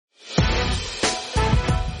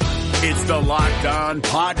It's the Locked On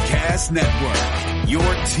Podcast Network, your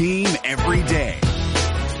team every day.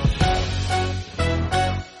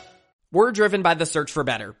 We're driven by the search for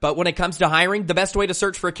better, but when it comes to hiring, the best way to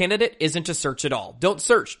search for a candidate isn't to search at all. Don't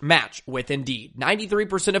search, match with Indeed.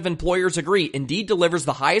 93% of employers agree Indeed delivers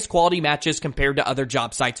the highest quality matches compared to other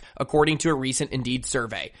job sites, according to a recent Indeed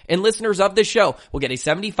survey. And listeners of this show will get a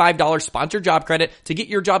 $75 sponsored job credit to get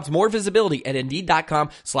your jobs more visibility at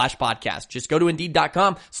Indeed.com/podcast. Just go to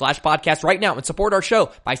Indeed.com/podcast right now and support our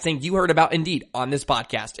show by saying you heard about Indeed on this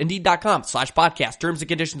podcast. Indeed.com/podcast. Terms and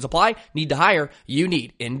conditions apply. Need to hire? You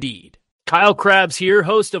need Indeed. Kyle Krabs here,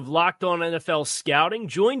 host of Locked On NFL Scouting.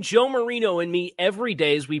 Join Joe Marino and me every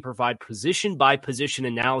day as we provide position-by-position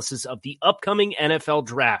analysis of the upcoming NFL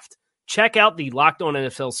Draft. Check out the Locked On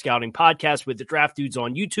NFL Scouting podcast with the Draft Dudes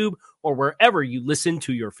on YouTube or wherever you listen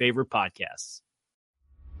to your favorite podcasts.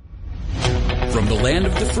 From the land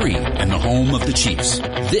of the free and the home of the Chiefs,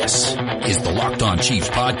 this is the Locked On Chiefs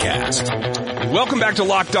podcast. Welcome back to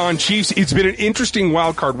Locked On Chiefs. It's been an interesting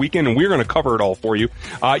wild card weekend, and we're going to cover it all for you.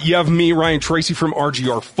 You have me, Ryan Tracy from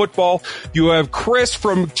RGR Football. You have Chris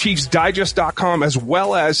from ChiefsDigest.com, as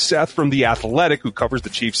well as Seth from The Athletic, who covers the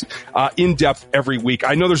Chiefs in depth every week.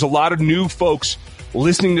 I know there's a lot of new folks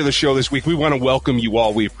listening to the show this week. We want to welcome you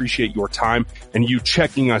all. We appreciate your time and you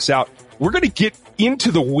checking us out. We're going to get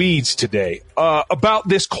into the weeds today about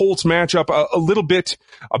this Colts matchup, a little bit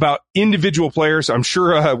about individual players. I'm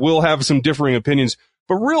sure we'll have some differing opinions,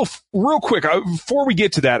 but real quick, before we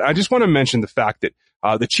get to that, I just want to mention the fact that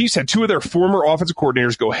the Chiefs had two of their former offensive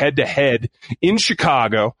coordinators go head to head in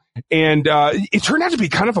Chicago, and it turned out to be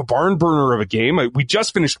kind of a barn burner of a game. We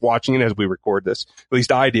just finished watching it as we record this. At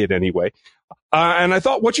least I did anyway. And I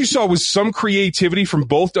thought what you saw was some creativity from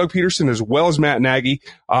both Doug Peterson as well as Matt Nagy.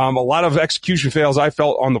 A lot of execution fails I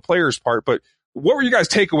felt on the players' part, but what were you guys'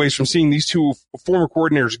 takeaways from seeing these two former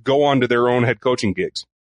coordinators go on to their own head coaching gigs?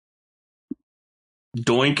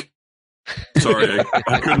 Doink. Sorry,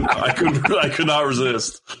 I could not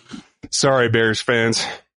resist. Sorry, Bears fans.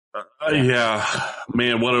 Yeah,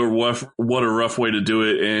 man, what a rough way to do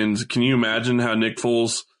it. And can you imagine how Nick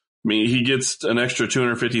Foles, I mean, he gets an extra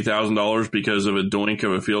 $250,000 because of a doink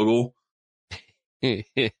of a field goal. I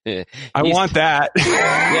want that.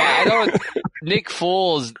 Yeah, Nick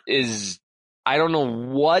Foles I don't know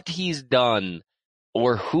what he's done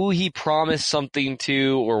or who he promised something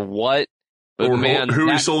to or what. But or man,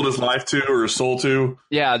 who he sold his life to or his soul to.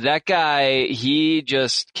 Yeah, that guy, he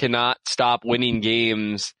just cannot stop winning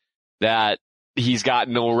games that he's got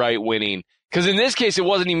no right winning. Because in this case, it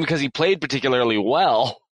wasn't even because he played particularly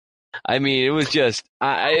well. I mean, it was just,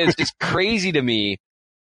 it's just crazy to me.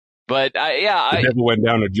 But the devil went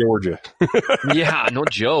down to Georgia. Yeah, no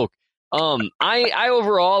joke. I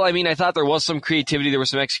overall, I mean, I thought there was some creativity. There were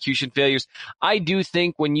some execution failures. I do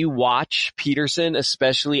think when you watch Peterson,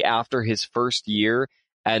 especially after his first year,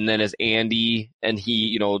 and then as Andy and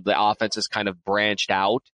he, the offense has kind of branched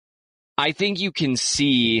out, I think you can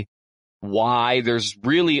see why there's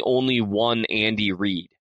really only one Andy Reid.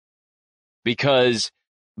 Because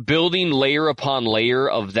building layer upon layer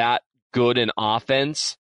of that good an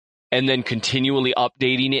offense and then continually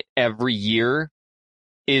updating it every year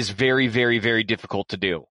is very, very, very difficult to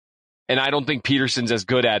do. And I don't think Peterson's as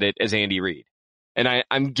good at it as Andy Reid. And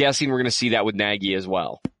I'm guessing we're going to see that with Nagy as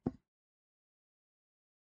well.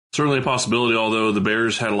 Certainly a possibility, although the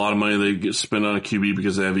Bears had a lot of money they get spent on a QB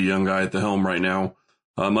because they have a young guy at the helm right now,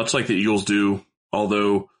 much like the Eagles do,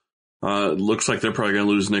 although it looks like they're probably going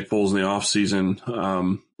to lose Nick Foles in the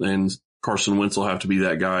offseason, and Carson Wentz will have to be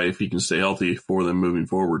that guy if he can stay healthy for them moving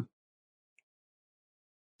forward.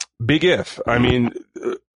 Big if. I mean,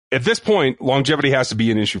 at this point, longevity has to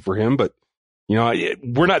be an issue for him, but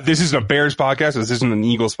this isn't a Bears podcast. This isn't an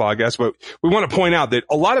Eagles podcast, but we want to point out that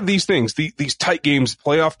a lot of these things, these tight games,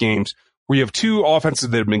 playoff games, where you have two offenses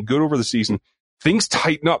that have been good over the season, things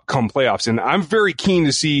tighten up come playoffs. And I'm very keen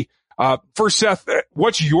to see, first, Seth,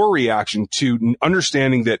 what's your reaction to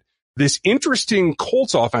understanding that this interesting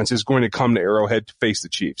Colts offense is going to come to Arrowhead to face the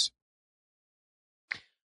Chiefs?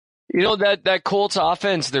 That Colts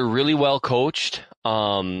offense, they're really well coached.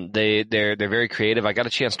 They're very creative. I got a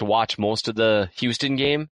chance to watch most of the Houston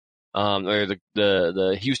game, or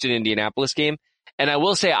the Houston-Indianapolis game. And I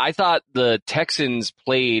will say, I thought the Texans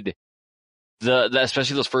played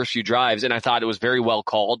especially those first few drives, and I thought it was very well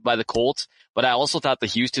called by the Colts. But I also thought I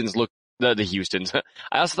also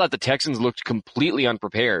thought the Texans looked completely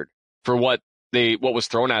unprepared for what was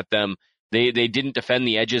thrown at them. They didn't defend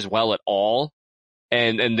the edges well at all.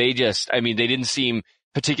 And they just, I mean, they didn't seem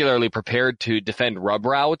particularly prepared to defend rub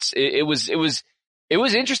routes. It was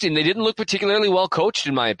interesting. They didn't look particularly well coached,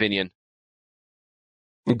 in my opinion.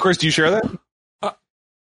 And Chris, do you share that?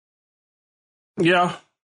 Yeah,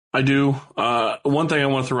 I do. One thing I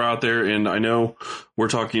want to throw out there, and I know we're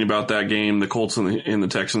talking about that game, the Colts and the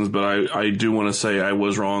Texans, but I do want to say I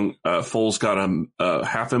was wrong. Foles got a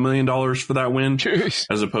 $500,000 for that win, Jeez.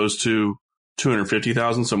 as opposed to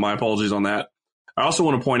 $250,000. So my apologies on that. I also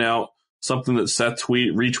want to point out something that Seth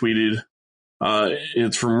retweeted.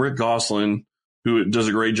 It's from Rick Gosselin, who does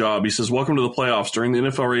a great job. He says, "Welcome to the playoffs. During the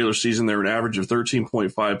NFL regular season, there were an average of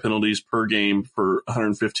 13.5 penalties per game for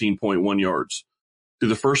 115.1 yards. Through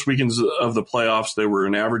the first weekends of the playoffs, there were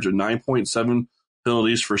an average of 9.7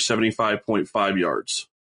 penalties for 75.5 yards.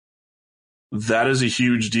 That is a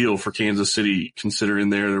huge deal for Kansas City, considering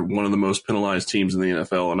they're one of the most penalized teams in the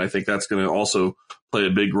NFL, and I think that's going to also play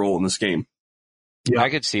a big role in this game." Yeah, I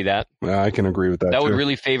could see that. Yeah, I can agree with that. That would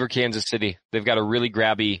really favor Kansas City. They've got a really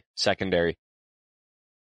grabby secondary.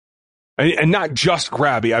 And not just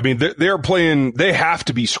grabby. I mean, they're playing, they have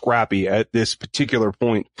to be scrappy at this particular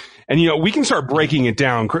point. And, we can start breaking it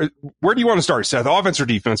down. Where do you want to start, Seth? Offense or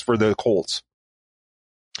defense for the Colts?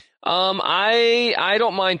 I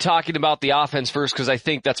don't mind talking about the offense first because I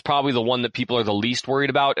think that's probably the one that people are the least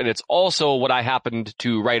worried about. And it's also what I happened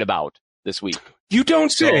to write about this week. You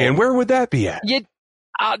don't say. And where would that be at?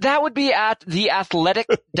 That would be at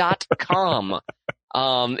theathletic.com.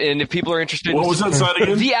 And if people are interested, what was that site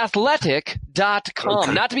again? Theathletic.com.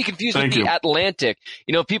 Okay. Not to be confused with The Atlantic.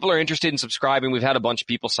 If people are interested in subscribing, we've had a bunch of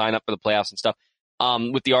people sign up for the playoffs and stuff.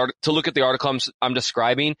 To look at the article I'm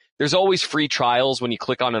describing, there's always free trials when you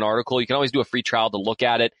click on an article. You can always do a free trial to look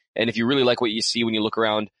at it. And if you really like what you see when you look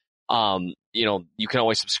around, you can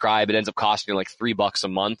always subscribe. It ends up costing you like $3 a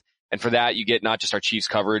month. And for that, you get not just our Chiefs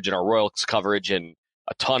coverage and our Royals coverage and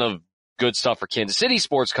a ton of good stuff for Kansas City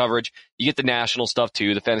sports coverage. You get the national stuff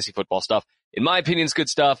too, the fantasy football stuff. In my opinion, it's good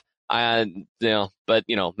stuff. But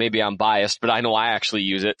maybe I'm biased, but I know I actually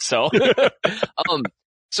use it. So,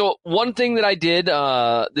 so one thing that I did,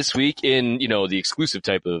 this week in, the exclusive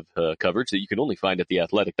type of, coverage that you can only find at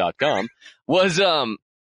theathletic.com was, I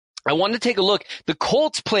wanted to take a look. The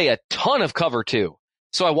Colts play a ton of cover 2.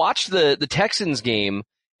 So I watched the Texans game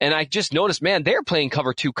and I just noticed, man, they're playing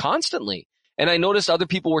cover 2 constantly. And I noticed other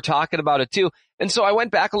people were talking about it too. And so I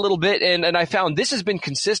went back a little bit and I found this has been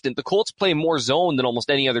consistent. The Colts play more zone than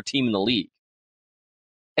almost any other team in the league.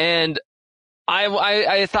 And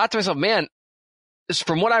I thought to myself, man,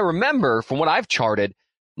 from what I remember, from what I've charted,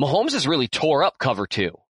 Mahomes has really tore up cover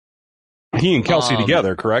 2. He and Kelsey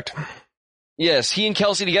together, correct? Yes, he and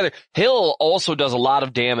Kelsey together. Hill also does a lot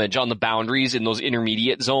of damage on the boundaries in those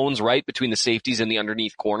intermediate zones, right, between the safeties and the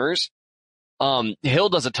underneath corners. Hill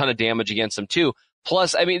does a ton of damage against them too.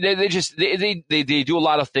 Plus, I mean, they do a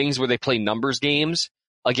lot of things where they play numbers games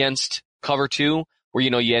against cover 2, where,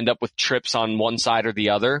 you end up with trips on one side or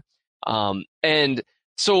the other. And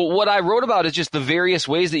so what I wrote about is just the various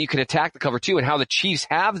ways that you can attack the cover 2 and how the Chiefs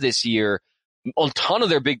have this year a ton of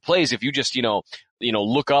their big plays. If you just,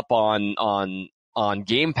 look up on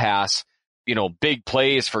Game Pass, big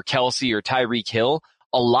plays for Kelsey or Tyreek Hill,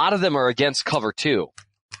 a lot of them are against cover 2.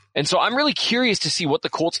 And so I'm really curious to see what the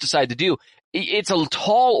Colts decide to do. It's a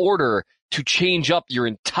tall order to change up your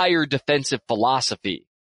entire defensive philosophy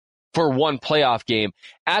for one playoff game.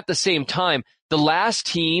 At the same time, the last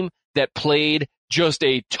team that played just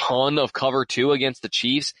a ton of cover 2 against the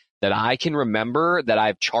Chiefs that I can remember that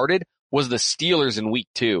I've charted was the Steelers in week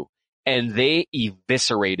 2. And they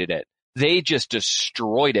eviscerated it. They just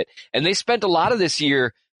destroyed it. And they spent a lot of this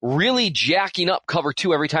year really jacking up cover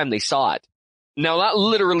 2 every time they saw it. Now, not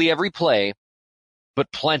literally every play, but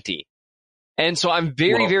plenty. And so I'm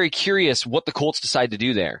very curious what the Colts decide to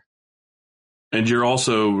do there. And you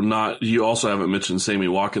also haven't mentioned Sammy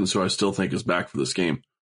Watkins, who I still think is back for this game.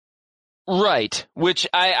 Right. Which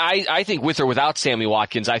I think with or without Sammy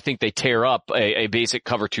Watkins, I think they tear up a basic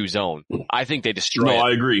cover 2 zone. I think they destroy it. No,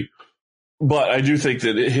 I agree. But I do think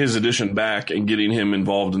that his addition back and getting him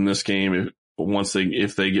involved in this game,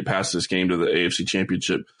 if they get past this game to the AFC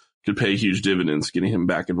Championship, could pay huge dividends, getting him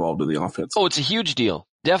back involved in the offense. Oh, it's a huge deal.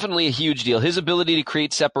 Definitely a huge deal. His ability to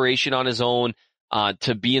create separation on his own,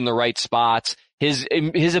 to be in the right spots, his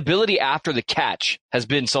ability after the catch has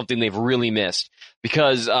been something they've really missed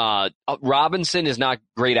because, Robinson is not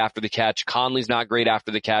great after the catch. Conley's not great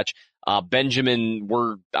after the catch. Benjamin,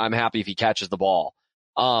 I'm happy if he catches the ball.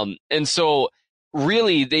 And so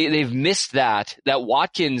really they've missed that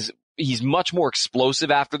Watkins, he's much more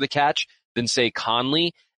explosive after the catch than say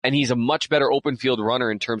Conley. And he's a much better open field runner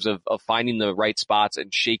in terms of finding the right spots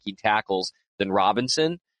and shaking tackles than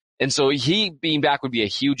Robinson. And so he being back would be a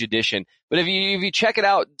huge addition. But if you check it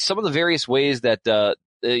out, some of the various ways that,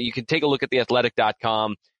 you can take a look at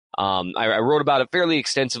theathletic.com. I wrote about it fairly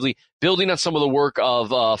extensively, building on some of the work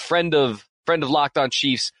of a friend of Locked On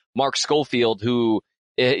Chiefs, Mark Schofield, who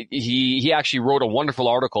he actually wrote a wonderful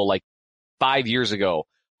article like 5 years ago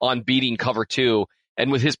on beating cover 2.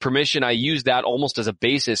 And with his permission, I used that almost as a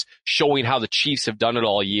basis, showing how the Chiefs have done it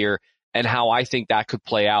all year and how I think that could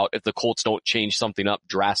play out if the Colts don't change something up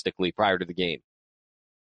drastically prior to the game.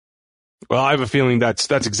 Well, I have a feeling that's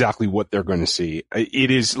exactly what they're going to see.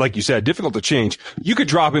 It is, like you said, difficult to change. You could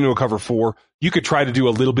drop into a cover 4. You could try to do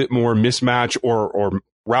a little bit more mismatch or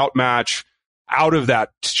route match out of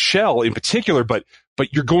that shell in particular, but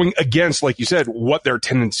you're going against, like you said, what their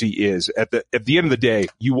tendency is. At the end of the day,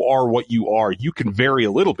 you are what you are. You can vary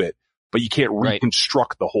a little bit, but you can't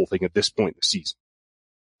reconstruct the whole thing at this point in the season.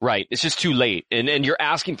 Right. It's just too late. And you're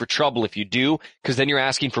asking for trouble if you do, because then you're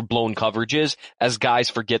asking for blown coverages as guys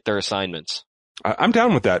forget their assignments. I'm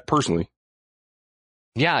down with that personally.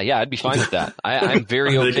 Yeah, I'd be fine with that. I'm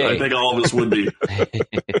very okay. I think all of us would be. I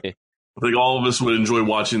think all of us would enjoy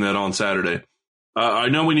watching that on Saturday. I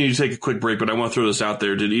know we need to take a quick break, but I want to throw this out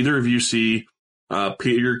there. Did either of you see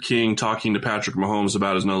Peter King talking to Patrick Mahomes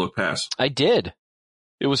about his no-look pass? I did.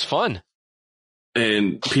 It was fun.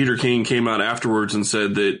 And Peter King came out afterwards and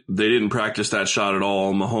said that they didn't practice that shot at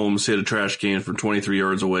all. Mahomes hit a trash can from 23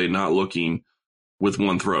 yards away, not looking, with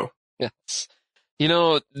one throw. Yes. You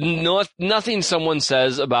know, nothing someone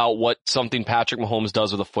says about what something Patrick Mahomes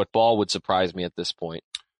does with a football would surprise me at this point.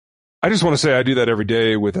 I just want to say I do that every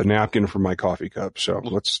day with a napkin from my coffee cup. So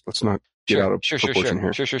let's not get out of proportion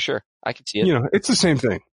here. Sure. I can see it. You know, it's the same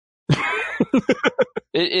thing.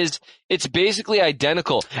 It's basically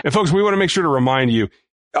identical. And folks, we want to make sure to remind you,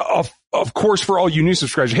 of course, for all you new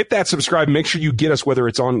subscribers, hit that subscribe. Make sure you get us, whether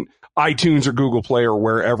it's on iTunes or Google Play or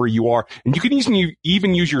wherever you are. And you can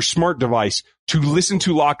even use your smart device to listen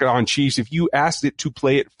to Locked On Chiefs if you asked it to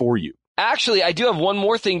play it for you. Actually, I do have one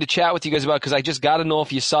more thing to chat with you guys about because I just got to know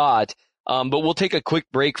if you saw it. But we'll take a quick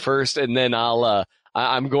break first, and then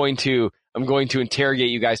I'm going to interrogate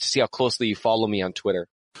you guys to see how closely you follow me on Twitter.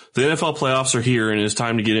 The NFL playoffs are here, and it's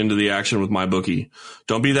time to get into the action with MyBookie.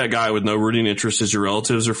 Don't be that guy with no rooting interest as your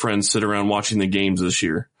relatives or friends sit around watching the games this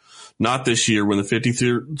year. Not this year when the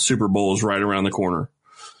 53rd Super Bowl is right around the corner.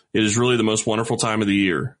 It is really the most wonderful time of the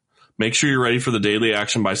year. Make sure you're ready for the daily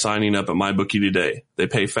action by signing up at MyBookie today. They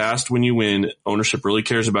pay fast when you win, ownership really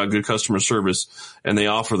cares about good customer service, and they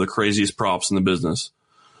offer the craziest props in the business.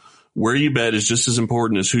 Where you bet is just as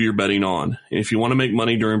important as who you're betting on. And if you want to make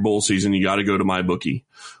money during bowl season, you got to go to MyBookie.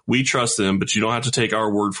 We trust them, but you don't have to take our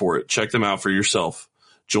word for it. Check them out for yourself.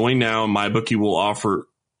 Join now, and MyBookie will offer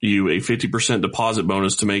you a 50% deposit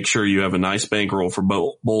bonus to make sure you have a nice bankroll for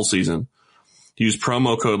bowl season. Use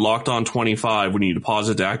promo code LOCKEDON25 when you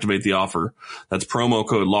deposit to activate the offer. That's promo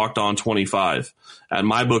code LOCKEDON25. At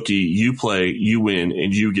MyBookie, you play, you win,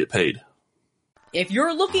 and you get paid. If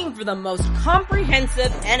you're looking for the most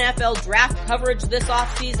comprehensive NFL draft coverage this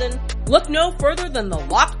offseason, look no further than the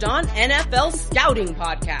Locked On NFL Scouting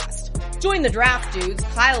Podcast. Join the draft dudes,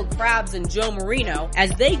 Kyle Krabs and Joe Marino,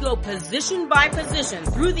 as they go position by position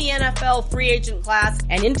through the NFL free agent class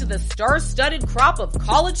and into the star-studded crop of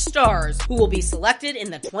college stars who will be selected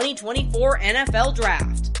in the 2024 NFL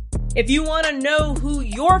Draft. If you want to know who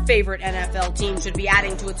your favorite NFL team should be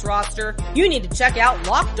adding to its roster, you need to check out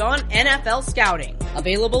Locked On NFL Scouting,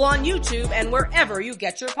 available on YouTube and wherever you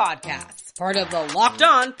get your podcasts. Part of the Locked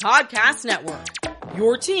On Podcast Network,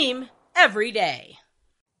 your team every day.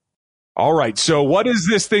 All right, so what is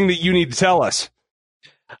this thing that you need to tell us?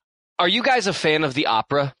 Are you guys a fan of the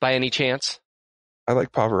opera by any chance? I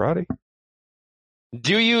like Pavarotti.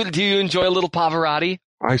 Do you enjoy a little Pavarotti?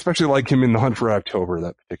 I especially like him in The Hunt for October,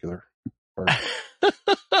 that particular part.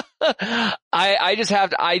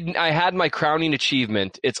 I had my crowning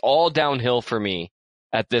achievement. It's all downhill for me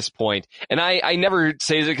at this point. And I never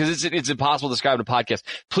say it because it's impossible to describe in a podcast.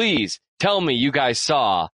 Please tell me you guys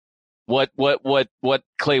saw what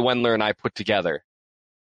Clay Wendler and I put together.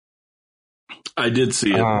 I did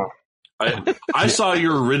see it. I saw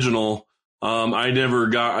your original.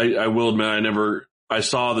 I will admit I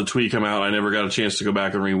saw the tweet come out. I never got a chance to go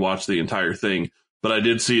back and rewatch the entire thing, but I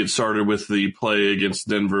did see it started with the play against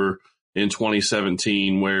Denver in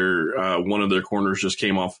 2017 where one of their corners just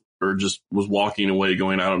came off or just was walking away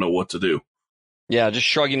going, I don't know what to do. Yeah, just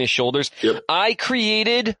shrugging his shoulders. Yep. I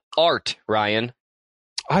created art, Ryan.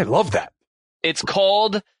 I love that. It's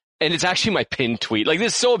called, and it's actually my pinned tweet. Like,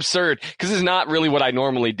 this is so absurd because this is not really what I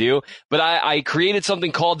normally do, but I created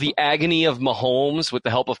something called The Agony of Mahomes with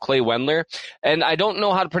the help of Clay Wendler. And I don't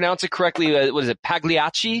know how to pronounce it correctly. What is it?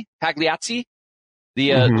 Pagliacci?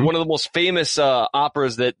 The, one of the most famous,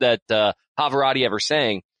 operas that Pavarotti ever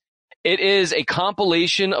sang. It is a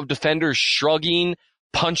compilation of defenders shrugging,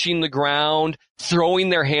 punching the ground, throwing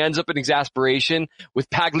their hands up in exasperation with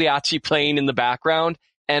Pagliacci playing in the background.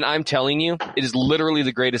 And I'm telling you, it is literally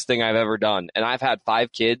the greatest thing I've ever done. And I've had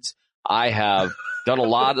 5 kids. I have done a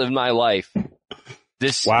lot in my life.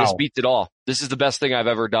 This beats it all. This is the best thing I've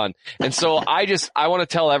ever done. And so I want to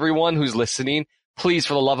tell everyone who's listening, please,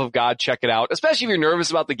 for the love of God, check it out, especially if you're nervous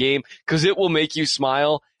about the game, because it will make you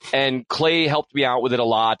smile. And Clay helped me out with it a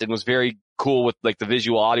lot and was very cool with like the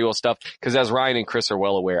visual audio stuff, because as Ryan and Chris are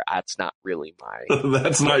well aware, that's not really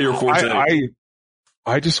that's not your forte.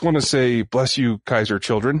 I just want to say, bless you, Kaiser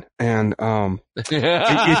children. And,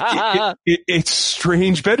 it's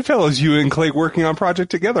strange bedfellows, you and Clay working on project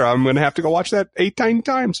together. I'm going to have to go watch that 8-9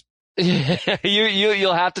 times.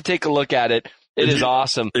 You'll have to take a look at it. It is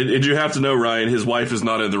awesome. Did you have to know, Ryan, his wife is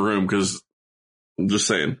not in the room, because I'm just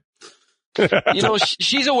saying.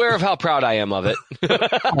 She's aware of how proud I am of it.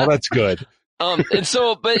 Oh, that's good.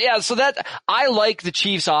 So that I like the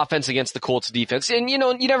Chiefs offense against the Colts defense. And you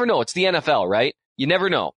never know. It's the NFL, right? You never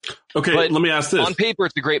know. Okay, but let me ask this. On paper,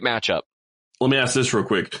 it's a great matchup. Let me ask this real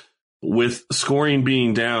quick. With scoring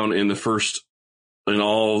being down in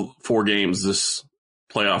all 4 games this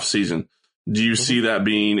playoff season, do you see that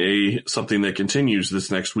being something that continues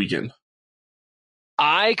this next weekend?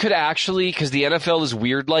 I could actually, because the NFL is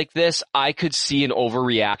weird like this, I could see an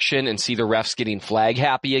overreaction and see the refs getting flag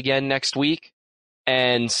happy again next week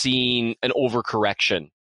and seeing an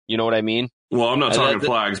overcorrection. You know what I mean? Well, I'm not talking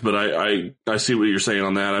flags, but I see what you're saying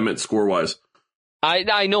on that. I meant score-wise.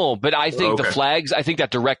 I know, but I think the flags, I think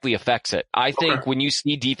that directly affects it. I think when you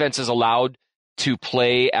see defenses allowed to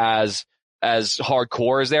play as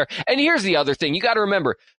hardcore as there. And here's the other thing. You got to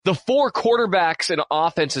remember, the 4 quarterbacks and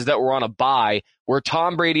offenses that were on a bye were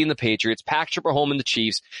Tom Brady and the Patriots, Patrick Mahomes and the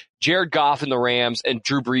Chiefs, Jared Goff and the Rams, and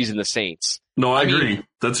Drew Brees and the Saints. No, I agree.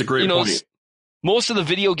 That's a great point. Most of the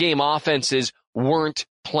video game offenses weren't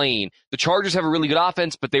playing. The Chargers have a really good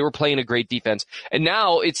offense, but they were playing a great defense. And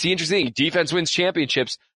now it's the interesting thing. Defense wins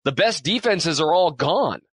championships. The best defenses are all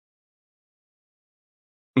gone.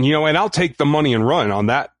 And I'll take the money and run on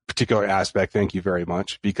that particular aspect. Thank you very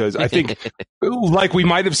much. Because I think, like we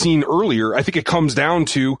might have seen earlier, I think it comes down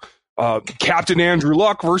to Captain Andrew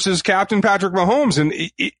Luck versus Captain Patrick Mahomes. And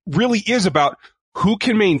it really is about who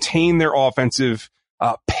can maintain their offensive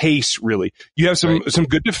pace, really. You have some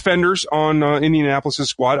good defenders on Indianapolis'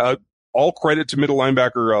 squad. All credit to middle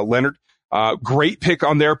linebacker Leonard. Great pick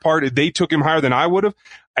on their part. They took him higher than I would have,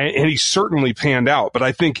 and he certainly panned out. But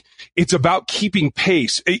I think it's about keeping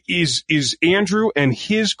pace. Is Andrew and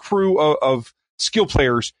his crew of skill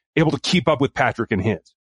players able to keep up with Patrick and his?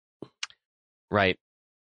 Right.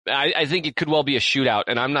 I think it could well be a shootout,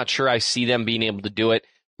 and I'm not sure I see them being able to do it.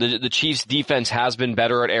 The Chiefs' defense has been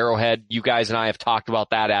better at Arrowhead. You guys and I have talked about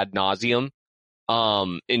that ad nauseum,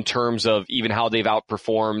 in terms of even how they've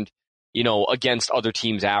outperformed, against other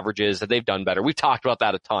teams' averages, that they've done better. We've talked about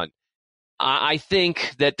that a ton. I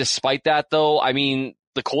think that despite that, though,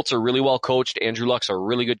 the Colts are really well coached. Andrew Luck's a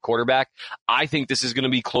really good quarterback. I think this is going to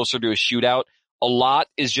be closer to a shootout. A lot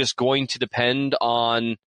is just going to depend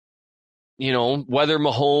on, whether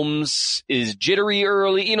Mahomes is jittery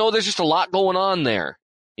early. There's just a lot going on there.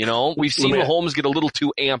 We've seen Mahomes get a little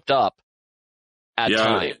too amped up at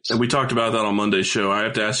times. And we talked about that on Monday's show. I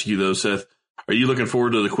have to ask you, though, Seth, are you looking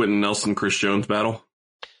forward to the Quentin Nelson-Chris Jones battle?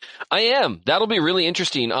 I am. That'll be really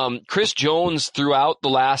interesting. Chris Jones, throughout the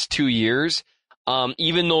last 2 years,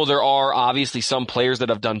 even though there are obviously some players that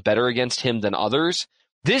have done better against him than others,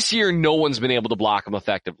 this year no one's been able to block him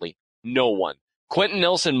effectively. No one. Quentin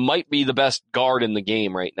Nelson might be the best guard in the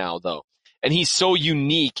game right now, though. And he's so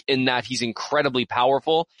unique in that he's incredibly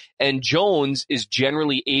powerful, and Jones is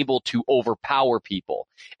generally able to overpower people.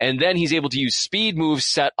 And then he's able to use speed moves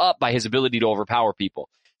set up by his ability to overpower people.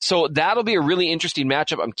 So that'll be a really interesting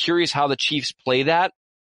matchup. I'm curious how the Chiefs play that,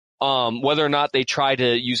 whether or not they try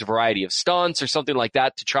to use a variety of stunts or something like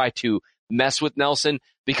that to try to mess with Nelson.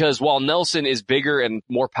 Because while Nelson is bigger and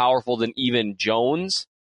more powerful than even Jones,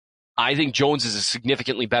 I think Jones is a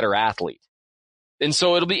significantly better athlete. And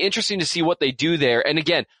so it'll be interesting to see what they do there. And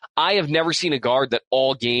again, I have never seen a guard that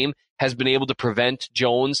all game has been able to prevent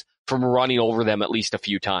Jones from running over them at least a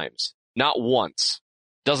few times. Not once.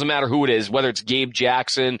 Doesn't matter who it is, whether it's Gabe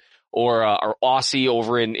Jackson or Aussie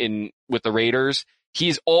over in with the Raiders.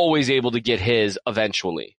 He's always able to get his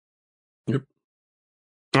eventually. Yep.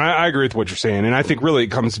 I agree with what you're saying. And I think really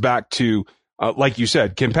it comes back to, like you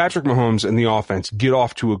said, can Patrick Mahomes and the offense get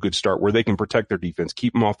off to a good start where they can protect their defense,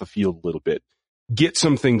 keep them off the field a little bit, get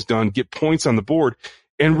some things done, get points on the board.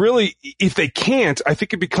 And really, if they can't, I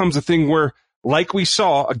think it becomes a thing where, like we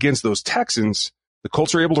saw against those Texans, the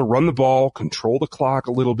Colts are able to run the ball, control the clock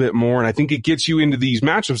a little bit more. And I think it gets you into these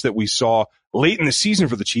matchups that we saw late in the season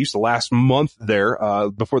for the Chiefs, the last month there,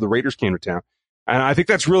 before the Raiders came to town. And I think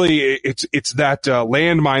that's really, it's that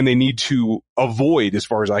landmine they need to avoid as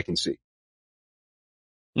far as I can see.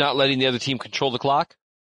 Not letting the other team control the clock?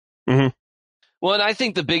 Mm-hmm. Well, and I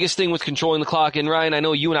think the biggest thing with controlling the clock, and Ryan, I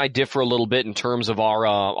know you and I differ a little bit in terms of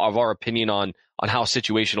our opinion on how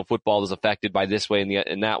situational football is affected by this way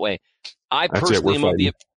and that way. I'm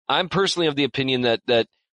personally of the opinion that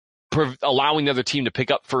allowing the other team to pick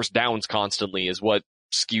up first downs constantly is what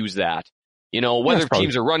skews that. You know, whether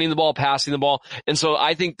teams are running the ball, passing the ball. And so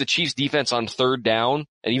I think the Chiefs defense on third down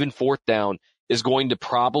and even fourth down is going to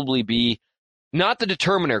probably be not the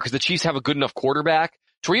determiner, because the Chiefs have a good enough quarterback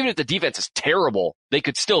to where even if the defense is terrible, they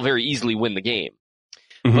could still very easily win the game.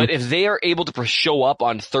 Mm-hmm. But if they are able to show up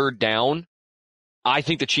on third down, I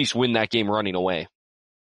think the Chiefs win that game running away.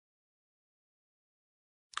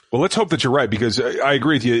 Well, let's hope that you're right, because I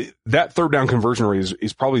agree with you. That third down conversion rate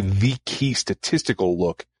is probably the key statistical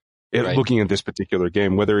look at looking at this particular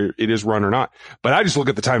game, whether it is run or not. But I just look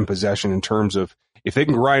at the time of possession in terms of if they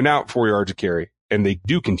can grind out 4 yards a carry, and they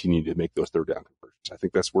do continue to make those third down conversions, I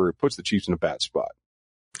think that's where it puts the Chiefs in a bad spot.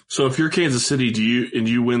 So if you're Kansas City, do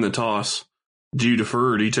you win the toss? Do you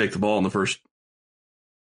defer, or do you take the ball in the first?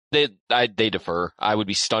 They defer. I would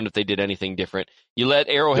be stunned if they did anything different. You let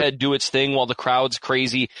Arrowhead do its thing while the crowd's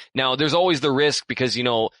crazy. Now, there's always the risk because, you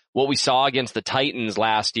know, what we saw against the Titans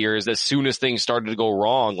last year is as soon as things started to go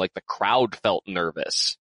wrong, like the crowd felt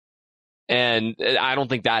nervous. And I don't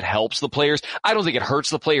think that helps the players. I don't think it hurts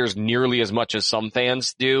the players nearly as much as some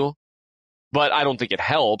fans do, but I don't think it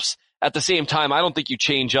helps. At the same time, I don't think you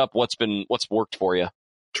change up what's worked for you.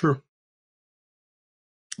 True.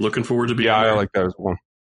 Looking forward to being there. I like that as well.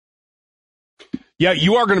 Yeah,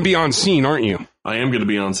 you are going to be on scene, aren't you? I am going to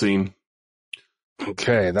be on scene.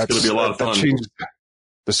 Okay, that's going to be a lot of fun. That changes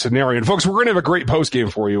the scenario. And folks, we're going to have a great post game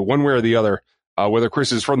for you, one way or the other. Whether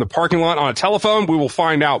Chris is from the parking lot on a telephone, we will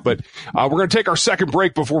find out. But we're going to take our second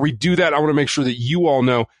break. Before we do that, I want to make sure that you all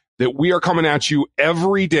know that we are coming at you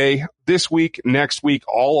every day this week, next week,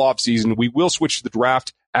 all off season. We will switch to the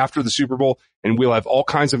draft after the Super Bowl, and we'll have all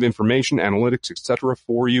kinds of information, analytics, etc.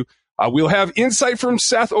 for you. We'll have insight from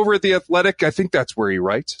Seth over at The Athletic. I think that's where he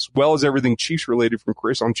writes, as well as everything Chiefs related from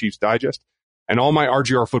Chris on Chiefs Digest, and all my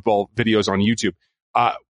RGR football videos on YouTube.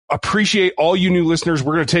 Appreciate all you new listeners.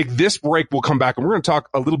 We're going to take this break. We'll come back and we're going to talk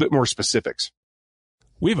a little bit more specifics.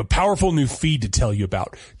 We have a powerful new feed to tell you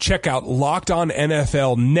about. Check out Locked On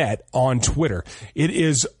NFL Net on Twitter. It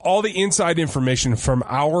is all the inside information from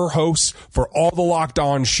our hosts for all the Locked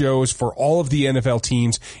On shows for all of the NFL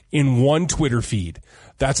teams in one Twitter feed.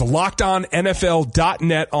 That's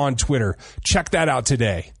LockedOnNFL.net on Twitter. Check that out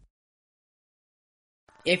today.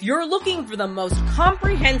 If you're looking for the most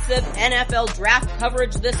comprehensive NFL draft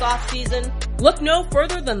coverage this offseason, look no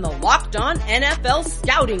further than the Locked On NFL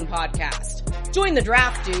Scouting Podcast. Join the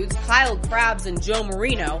draft dudes, Kyle Krabs and Joe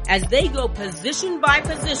Marino, as they go position by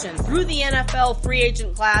position through the NFL free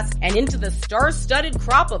agent class and into the star-studded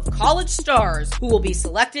crop of college stars who will be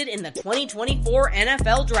selected in the 2024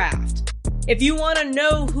 NFL Draft. If you want to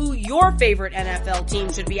know who your favorite NFL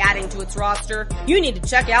team should be adding to its roster, you need to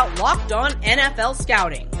check out Locked On NFL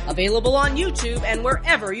Scouting, available on YouTube and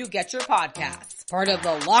wherever you get your podcasts. Part of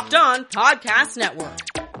the Locked On Podcast Network,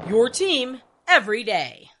 your team every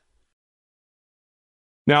day.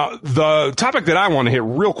 Now, the topic that I want to hit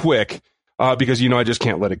real quick, because, I just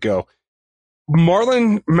can't let it go.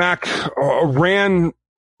 Marlon Mack ran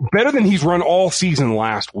better than he's run all season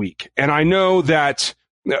last week. And I know that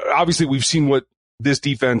obviously we've seen what this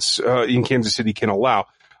defense in Kansas City can allow.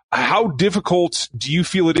 How difficult do you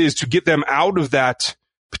feel it is to get them out of that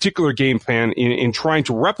particular game plan in trying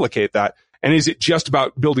to replicate that? And is it just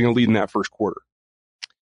about building a lead in that first quarter?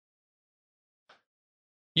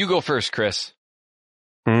 You go first, Chris.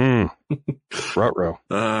 Ruh-roh.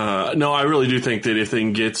 No, I really do think that if they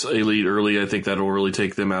can get a lead early, I think that'll really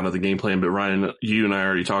take them out of the game plan. But Ryan, you and I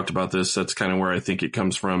already talked about this. That's kind of where I think it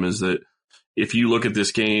comes from, is that if you look at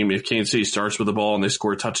this game, if Kansas City starts with the ball and they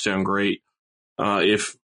score a touchdown, great.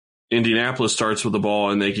 If Indianapolis starts with the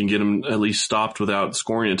ball and they can get them at least stopped without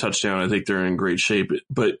scoring a touchdown, I think they're in great shape.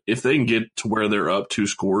 But if they can get to where they're up 2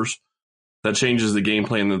 scores, that changes the game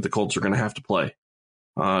plan that the Colts are going to have to play.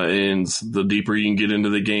 And the deeper you can get into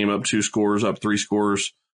the game, up 2 scores, up 3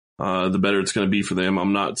 scores, the better it's going to be for them.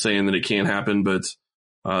 I'm not saying that it can't happen, but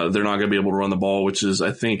they're not going to be able to run the ball, which is,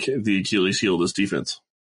 I think, the Achilles heel of this defense.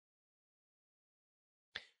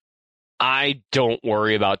 I don't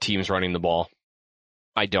worry about teams running the ball.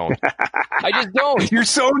 I don't. I just don't. You're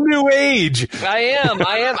so new age. I am.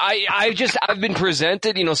 I've been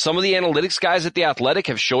presented, some of the analytics guys at The Athletic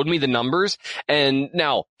have showed me the numbers. And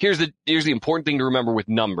now here's the important thing to remember with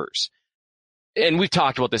numbers. And we've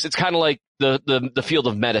talked about this. It's kind of like the field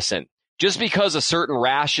of medicine. Just because a certain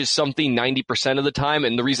rash is something 90% of the time,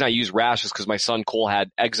 and the reason I use rash is because my son Cole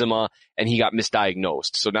had eczema and he got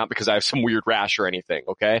misdiagnosed. So not because I have some weird rash or anything,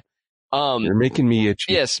 okay? You're making me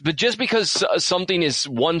itchy. Yes, but just because something is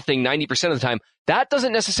one thing 90% of the time, that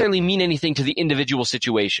doesn't necessarily mean anything to the individual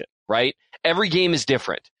situation, right? Every game is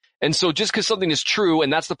different. And so just because something is true,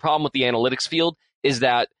 and that's the problem with the analytics field, is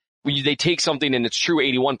that they take something and it's true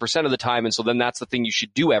 81% of the time, and so then that's the thing you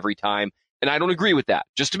should do every time. And I don't agree with that,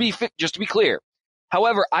 just to be clear.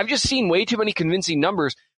 However, I've just seen way too many convincing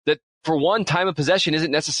numbers that, for one, time of possession isn't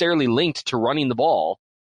necessarily linked to running the ball.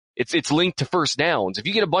 It's linked to first downs. If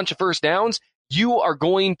you get a bunch of first downs, you are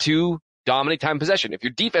going to dominate time of possession. If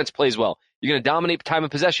your defense plays well, you're going to dominate time of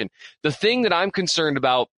possession. The thing that I'm concerned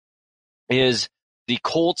about is the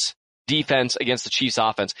Colts defense against the Chiefs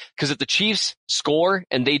offense. Because if the Chiefs score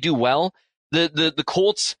and they do well, the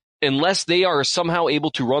Colts, unless they are somehow able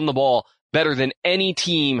to run the ball better than any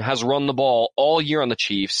team has run the ball all year on the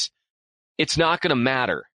Chiefs, it's not going to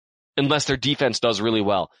matter unless their defense does really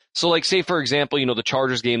well. So like, say for example, the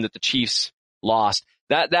Chargers game that the Chiefs lost,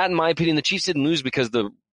 that in my opinion, the Chiefs didn't lose because the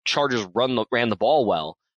Chargers ran the ball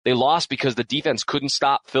well. They lost because the defense couldn't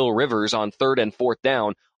stop Phil Rivers on 3rd and 4th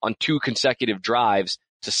down on 2 consecutive drives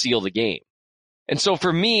to seal the game. And so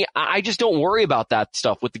for me, I just don't worry about that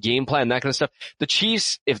stuff with the game plan, that kind of stuff. The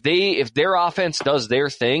Chiefs, if their offense does their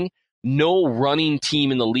thing, no running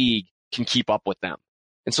team in the league can keep up with them.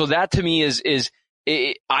 And so that to me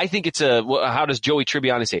I think it's how does Joey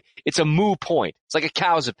Tribbiani say? It's a moo point. It's like a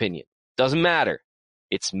cow's opinion. Doesn't matter.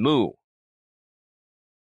 It's moo.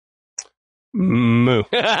 Moo.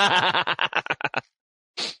 It's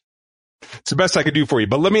the best I could do for you.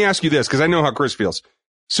 But let me ask you this, because I know how Chris feels.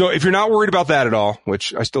 So if you're not worried about that at all,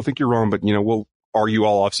 which I still think you're wrong, but we'll argue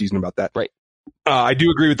all off season about that. Right. I do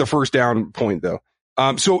agree with the first down point though.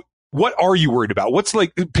 So what are you worried about?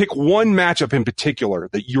 Pick one matchup in particular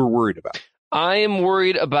that you're worried about. I am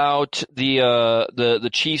worried about the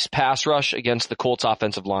Chiefs pass rush against the Colts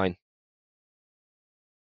offensive line.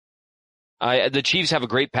 The Chiefs have a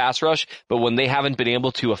great pass rush, but when they haven't been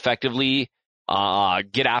able to effectively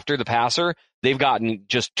get after the passer, they've gotten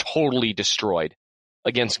just totally destroyed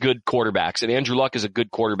against good quarterbacks. And Andrew Luck is a good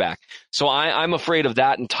quarterback. So I'm afraid of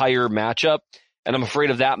that entire matchup, and I'm afraid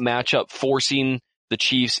of that matchup forcing the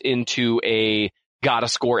Chiefs into a gotta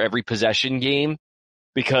score every possession game,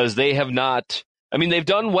 because they have not, they've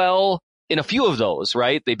done well in a few of those,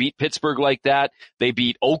 right? They beat Pittsburgh like that. They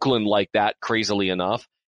beat Oakland like that, crazily enough.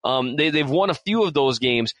 They've won a few of those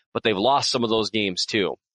games, but they've lost some of those games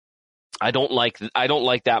too. I don't like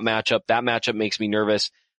that matchup. That matchup makes me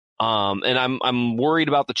nervous. And I'm worried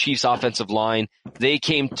about the Chiefs offensive line. They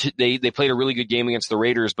played a really good game against the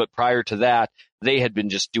Raiders, but prior to that, they had been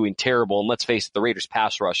just doing terrible. And let's face it, the Raiders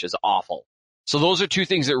pass rush is awful. So those are two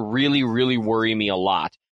things that really, really worry me a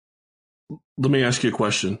lot. Let me ask you a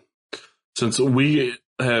question. Since we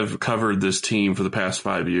have covered this team for the past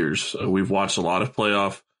 5 years, we've watched a lot of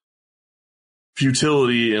playoff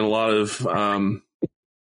futility and a lot of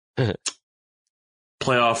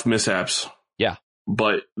playoff mishaps. Yeah.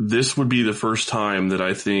 But this would be the first time that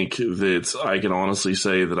I think that I can honestly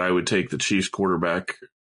say that I would take the Chiefs quarterback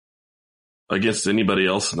against anybody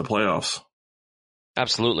else in the playoffs.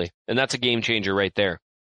 Absolutely. And that's a game changer right there.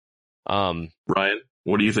 Ryan,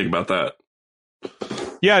 what do you think about that?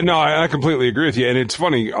 Yeah, no, I completely agree with you. And it's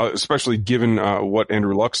funny, especially given what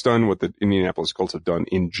Andrew Luck's done, what the Indianapolis Colts have done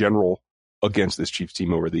in general against this Chiefs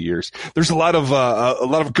team over the years. There's a lot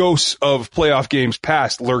of ghosts of playoff games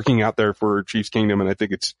past lurking out there for Chiefs Kingdom, and I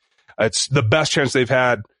think it's the best chance they've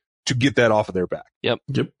had to get that off of their back. Yep.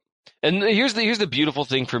 And here's the beautiful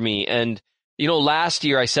thing for me. And last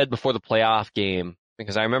year I said before the playoff game,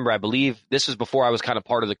 because I remember, I believe this was before I was kind of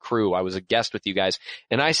part of the crew. I was a guest with you guys.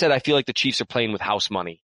 And I said, I feel like the Chiefs are playing with house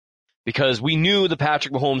money, because we knew the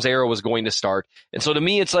Patrick Mahomes era was going to start. And so to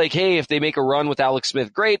me, it's like, hey, if they make a run with Alex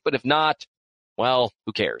Smith, great. But if not, well,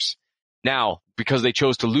 who cares? Now, because they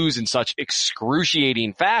chose to lose in such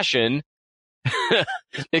excruciating fashion,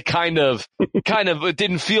 it kind of it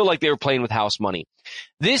didn't feel like they were playing with house money.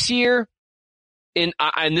 This year, and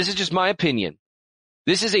this is just my opinion,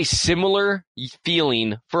 this is a similar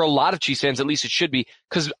feeling for a lot of Chiefs fans, at least it should be,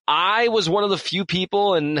 because I was one of the few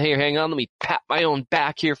people, and hey, hang on, let me pat my own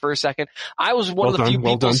back here for a second. I was one of the few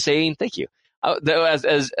people saying, thank you.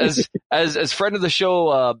 As friend of the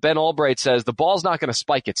show, Ben Albright says, the ball's not going to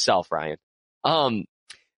spike itself, Ryan.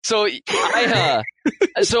 So I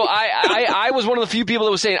was one of the few people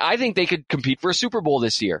that was saying, I think they could compete for a Super Bowl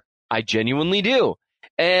this year. I genuinely do.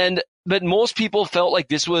 But most people felt like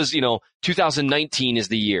this was, 2019 is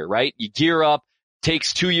the year, right? You gear up,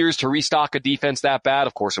 takes 2 years to restock a defense that bad.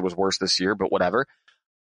 Of course, it was worse this year, but whatever.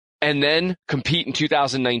 And then compete in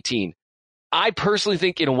 2019. I personally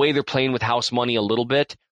think in a way they're playing with house money a little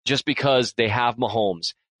bit just because they have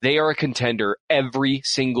Mahomes. They are a contender every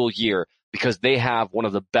single year because they have one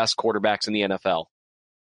of the best quarterbacks in the NFL.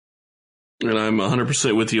 And I'm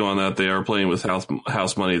 100% with you on that. They are playing with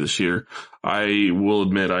house money this year. I will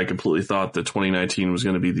admit I completely thought that 2019 was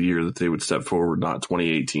going to be the year that they would step forward, not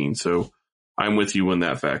 2018. So I'm with you in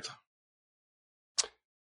that fact.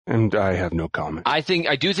 And I have no comment. I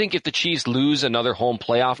do think if the Chiefs lose another home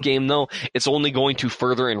playoff game, though, it's only going to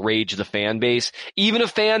further enrage the fan base. Even a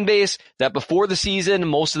fan base that before the season,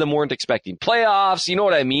 most of them weren't expecting playoffs. You know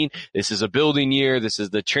what I mean? This is a building year. This is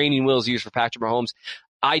the training wheels used for Patrick Mahomes.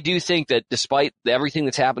 I do think that despite everything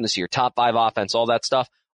that's happened this year, top 5 offense, all that stuff,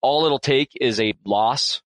 all it'll take is a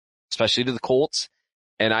loss, especially to the Colts.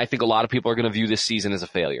 And I think a lot of people are going to view this season as a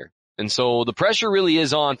failure. And so the pressure really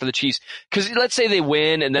is on for the Chiefs because let's say they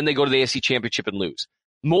win and then they go to the AFC Championship and lose.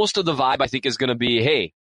 Most of the vibe, I think, is going to be,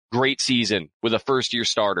 hey, great season with a first-year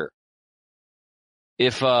starter.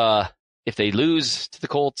 If they lose to the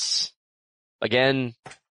Colts again,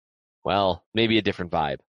 well, maybe a different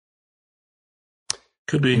vibe.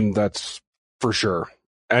 Could be. That's for sure.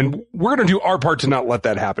 And we're going to do our part to not let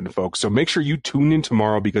that happen, folks. So make sure you tune in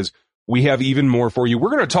tomorrow because we have even more for you. We're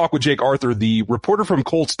going to talk with Jake Arthur, the reporter from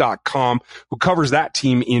Colts.com, who covers that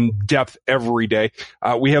team in depth every day.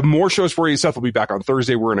 We have more shows for you. Seth will be back on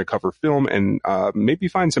Thursday. We're going to cover film and maybe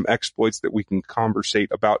find some exploits that we can conversate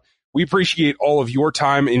about. We appreciate all of your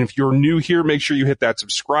time. And if you're new here, make sure you hit that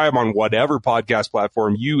subscribe on whatever podcast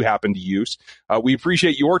platform you happen to use. We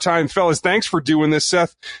appreciate your time. Fellas, thanks for doing this,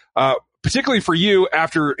 Seth. Particularly for you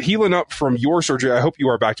after healing up from your surgery. I hope you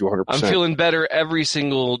are back to 100%. I'm feeling better every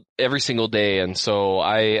single day. And so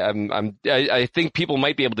I think people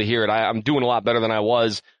might be able to hear it. I'm doing a lot better than I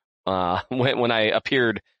was, when I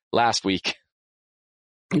appeared last week.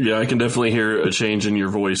 Yeah, I can definitely hear a change in your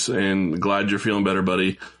voice and glad you're feeling better,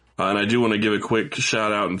 buddy. And I do want to give a quick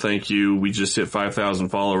shout out and thank you. We just hit 5,000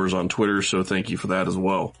 followers on Twitter, so thank you for that as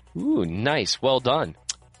well. Ooh, nice. Well done.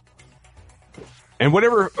 And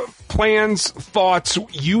whatever plans, thoughts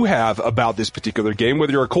you have about this particular game,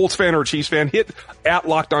 whether you're a Colts fan or a Chiefs fan, hit at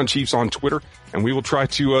Locked On Chiefs on Twitter, and we will try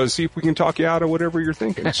to see if we can talk you out of whatever you're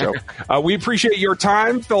thinking. So we appreciate your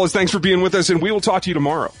time. Fellas, thanks for being with us, and we will talk to you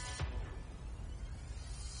tomorrow.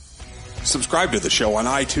 Subscribe to the show on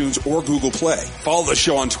iTunes or Google Play. Follow the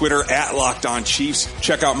show on Twitter at Locked On Chiefs.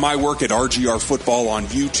 Check out my work at RGR Football on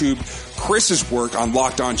YouTube, Chris's work on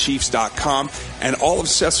LockedOnChiefs.com, and all of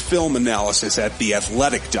Seth's film analysis at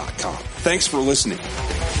TheAthletic.com. Thanks for listening.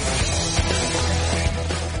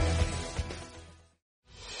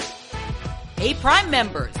 Hey, Prime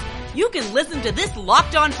members, you can listen to this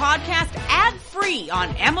Locked On podcast ad-free on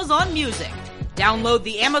Amazon Music. Download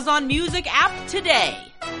the Amazon Music app today.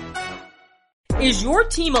 Is your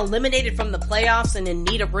team eliminated from the playoffs and in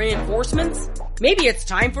need of reinforcements? Maybe it's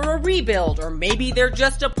time for a rebuild, or maybe they're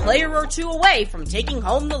just a player or two away from taking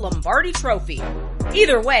home the Lombardi Trophy.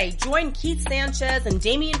 Either way, join Keith Sanchez and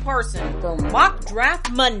Damian Parson for Mock Draft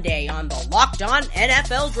Monday on the Locked On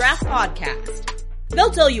NFL Draft Podcast. They'll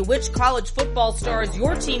tell you which college football stars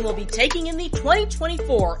your team will be taking in the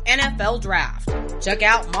 2024 NFL Draft. Check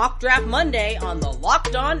out Mock Draft Monday on the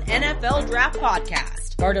Locked On NFL Draft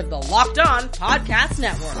Podcast, part of the Locked On Podcast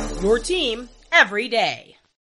Network. Your team every day.